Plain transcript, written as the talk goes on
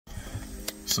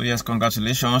So yes,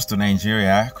 congratulations to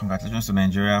Nigeria. Congratulations to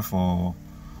Nigeria for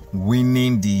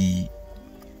winning the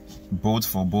Boat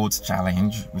for Boat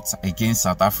challenge against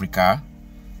South Africa.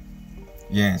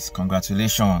 Yes,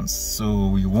 congratulations. So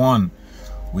we won.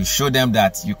 We showed them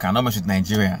that you cannot mess with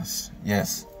Nigerians.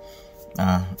 Yes.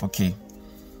 Okay.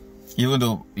 Even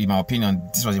though, in my opinion,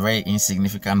 this was a very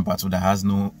insignificant battle that has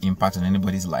no impact on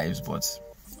anybody's lives, but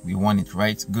we won it,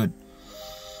 right? Good.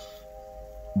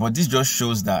 But this just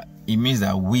shows that it means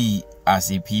that we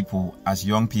as a people, as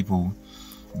young people,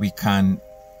 we can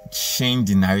change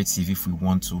the narrative if we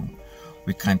want to.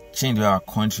 We can change where our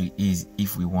country is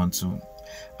if we want to.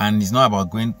 And it's not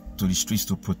about going to the streets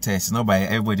to protest. It's not by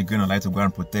everybody going online to go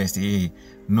and protest. Hey,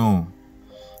 no.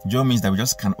 It just means that we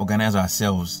just can organize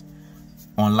ourselves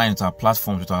online with our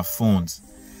platforms, with our phones,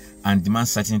 and demand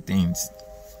certain things.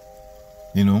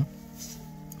 You know?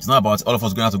 It's not about all of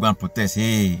us going out to go and protest.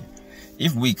 Hey,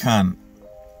 if we can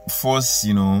force,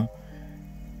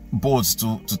 boats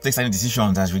to take certain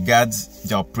decisions as regards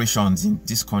their operations in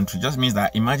this country, just means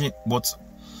that imagine what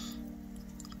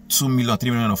 2 million,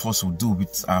 3 million of us will do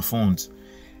with our phones,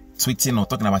 tweeting or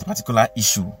talking about a particular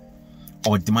issue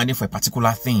or demanding for a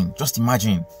particular thing. Just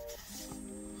imagine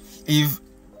if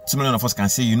 2 million of us can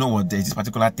say, you know what, there's this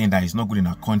particular thing that is not good in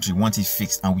our country, want it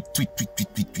fixed, and we tweet,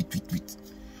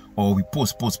 or we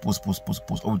post, or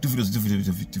we do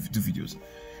videos.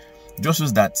 It just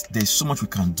shows that there's so much we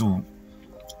can do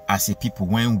as a people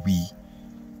when we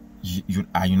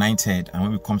are united and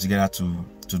when we come together to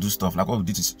do stuff like what we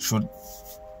did to show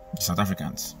the South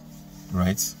Africans,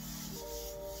 right?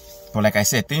 But like I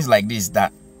said, things like this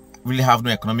that really have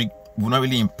no economic, will not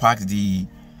really impact the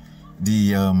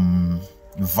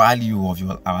value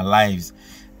of our lives,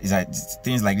 is that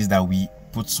things like this that we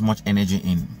put so much energy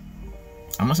in.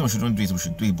 I'm not saying we shouldn't do it, we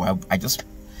should do it, but I just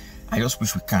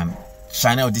wish we can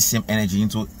channel this same energy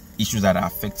into issues that are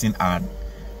affecting our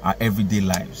everyday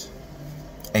lives.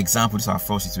 Example, this is our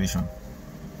first situation.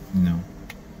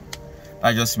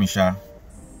 That's just me, Sha.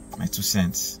 My 2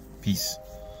 cents. Peace.